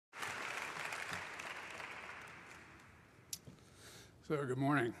So, good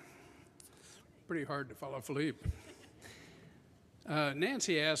morning. Pretty hard to follow Philippe.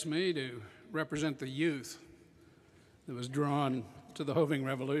 Nancy asked me to represent the youth that was drawn to the Hoving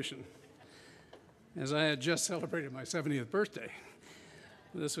Revolution, as I had just celebrated my 70th birthday.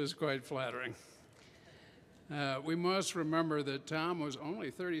 This was quite flattering. We must remember that Tom was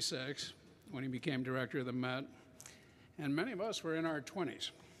only 36 when he became director of the Met, and many of us were in our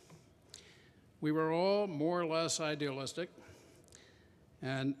 20s. We were all more or less idealistic,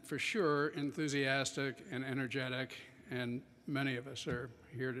 and for sure enthusiastic and energetic, and many of us are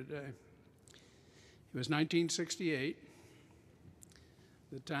here today. It was 1968.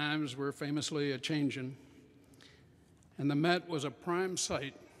 The times were famously a-changin', and the Met was a prime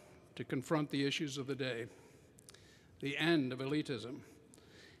site to confront the issues of the day: the end of elitism,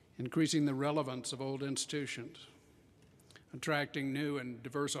 increasing the relevance of old institutions, attracting new and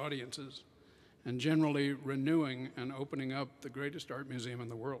diverse audiences, and generally renewing and opening up the greatest art museum in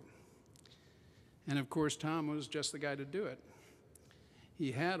the world. And of course, Tom was just the guy to do it.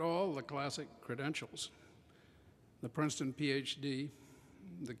 He had all the classic credentials: the Princeton PhD,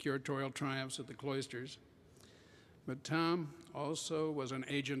 the curatorial triumphs at the cloisters. But Tom also was an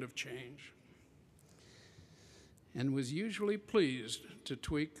agent of change and was usually pleased to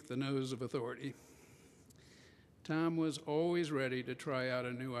tweak the nose of authority. Tom was always ready to try out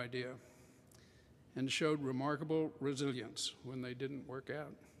a new idea and showed remarkable resilience when they didn't work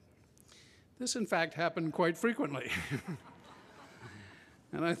out. This, in fact, happened quite frequently.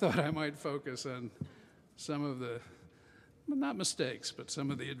 And I thought I might focus on some of the, well, not mistakes, but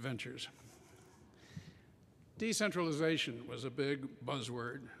some of the adventures. Decentralization was a big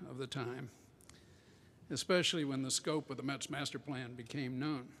buzzword of the time, especially when the scope of the Met's master plan became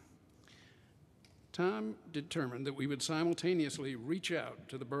known. Tom determined that we would simultaneously reach out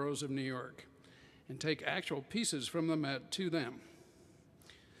to the boroughs of New York and take actual pieces from the Met to them.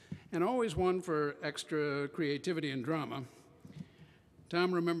 And always one for extra creativity and drama,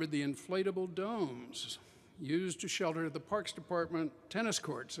 Tom remembered the inflatable domes used to shelter the Parks Department tennis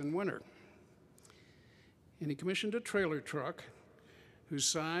courts in winter. And he commissioned a trailer truck whose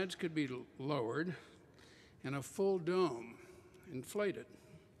sides could be lowered and a full dome inflated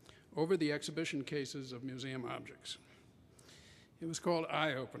over the exhibition cases of museum objects. It was called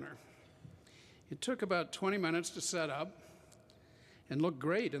Eye Opener. It took about 20 minutes to set up and looked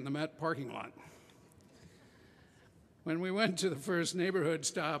great in the Met parking lot. When we went to the first neighborhood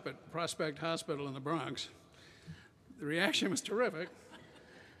stop at Prospect Hospital in the Bronx, the reaction was terrific,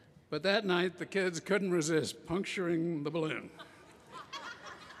 but that night the kids couldn't resist puncturing the balloon.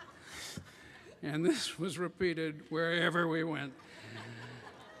 And this was repeated wherever we went,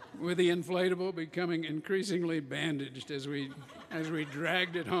 with the inflatable becoming increasingly bandaged as we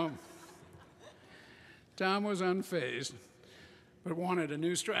dragged it home. Tom was unfazed, but wanted a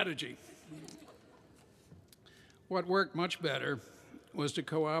new strategy. What worked much better was to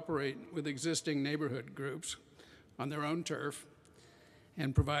cooperate with existing neighborhood groups on their own turf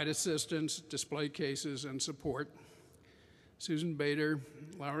and provide assistance, display cases, and support. Susan Bader,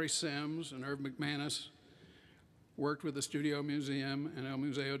 Lowry Sims, and Irv McManus worked with the Studio Museum and El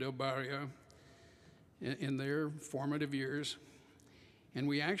Museo del Barrio in their formative years, and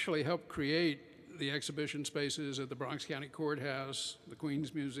we actually helped create the exhibition spaces at the Bronx County Courthouse, the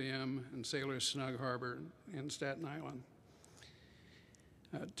Queens Museum, and Sailor's Snug Harbor in Staten Island.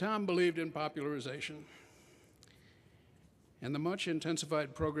 Tom believed in popularization, and the much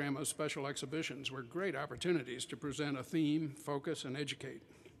intensified program of special exhibitions were great opportunities to present a theme, focus, and educate.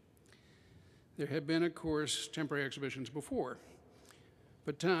 There had been, of course, temporary exhibitions before,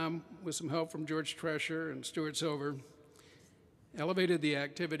 but Tom, with some help from George Tresher and Stuart Silver, elevated the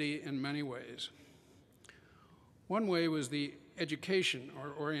activity in many ways. One way was the education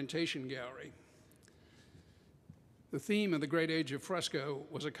or orientation gallery. The theme of the Great Age of Fresco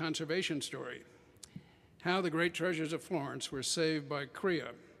was a conservation story: how the great treasures of Florence were saved by CREA,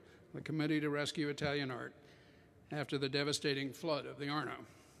 the Committee to Rescue Italian Art, after the devastating flood of the Arno.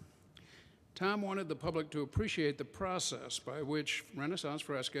 Tom wanted the public to appreciate the process by which Renaissance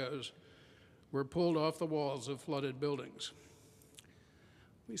frescoes were pulled off the walls of flooded buildings.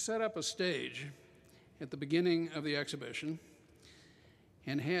 We set up a stage at the beginning of the exhibition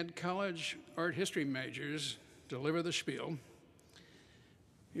and had college art history majors deliver the spiel.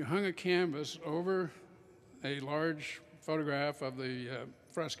 You hung a canvas over a large photograph of the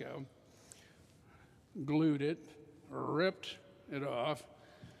fresco, glued it, ripped it off,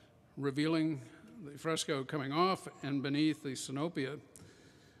 revealing the fresco coming off, and beneath the synopia,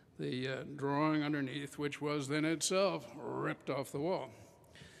 the drawing underneath, which was then itself ripped off the wall.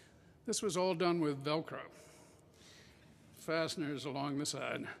 This was all done with Velcro. fasteners along the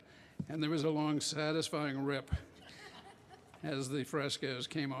side, and there was a long, satisfying rip as the frescoes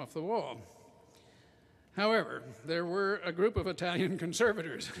came off the wall. However, there were a group of Italian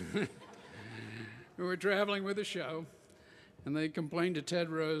conservators who were traveling with the show, and they complained to Ted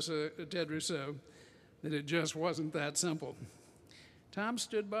Rousseau that it just wasn't that simple. Tom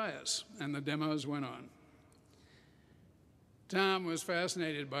stood by us, and the demos went on. Tom was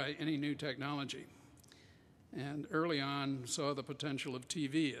fascinated by any new technology, and early on saw the potential of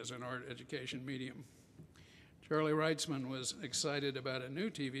TV as an art education medium. Charlie Reitzman was excited about a new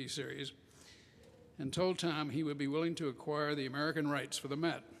TV series and told Tom he would be willing to acquire the American rights for the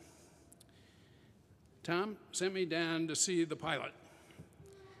Met. Tom sent me down to see the pilot,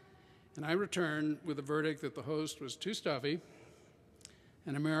 and I returned with the verdict that the host was too stuffy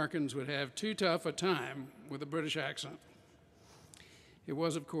and Americans would have too tough a time with a British accent. It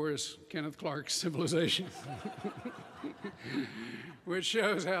was, of course, Kenneth Clark's Civilization, which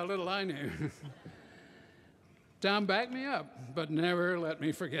shows how little I knew. Tom backed me up, but never let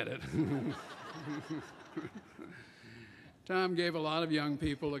me forget it. Tom gave a lot of young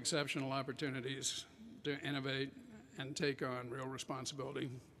people exceptional opportunities to innovate and take on real responsibility.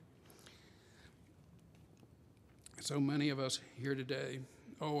 So many of us here today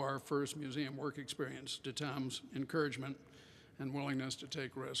owe our first museum work experience to Tom's encouragement and willingness to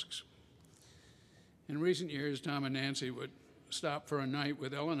take risks. In recent years, Tom and Nancy would stop for a night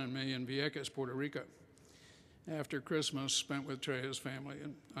with Ellen and me in Vieques, Puerto Rico, after Christmas spent with Treja's family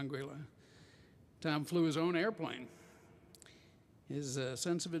in Anguilla. Tom flew his own airplane. His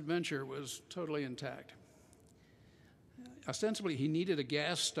sense of adventure was totally intact. Ostensibly, he needed a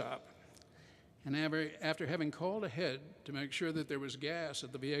gas stop, and after having called ahead to make sure that there was gas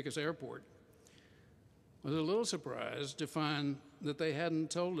at the Vieques airport, was a little surprised to find that they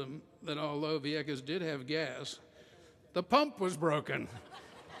hadn't told him that although Vieques did have gas, the pump was broken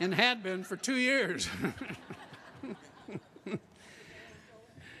and had been for 2 years.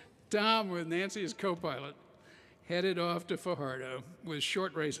 Tom, with Nancy as co-pilot, headed off to Fajardo with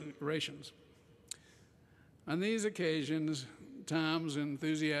short rations. On these occasions, Tom's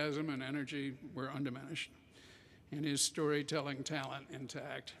enthusiasm and energy were undiminished, and his storytelling talent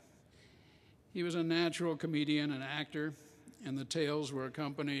intact. He was a natural comedian and actor, and the tales were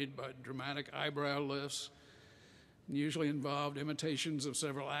accompanied by dramatic eyebrow lifts, and usually involved imitations of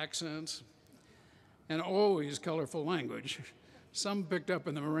several accents, and always colorful language. Some picked up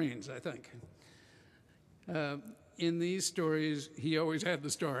in the Marines, I think. In these stories, he always had the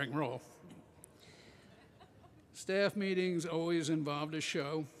starring role. Staff meetings always involved a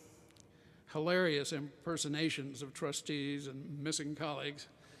show, hilarious impersonations of trustees and missing colleagues,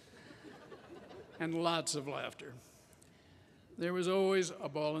 and lots of laughter. There was always a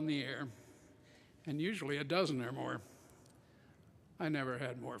ball in the air, and usually a dozen or more. I never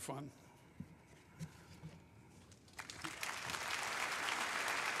had more fun.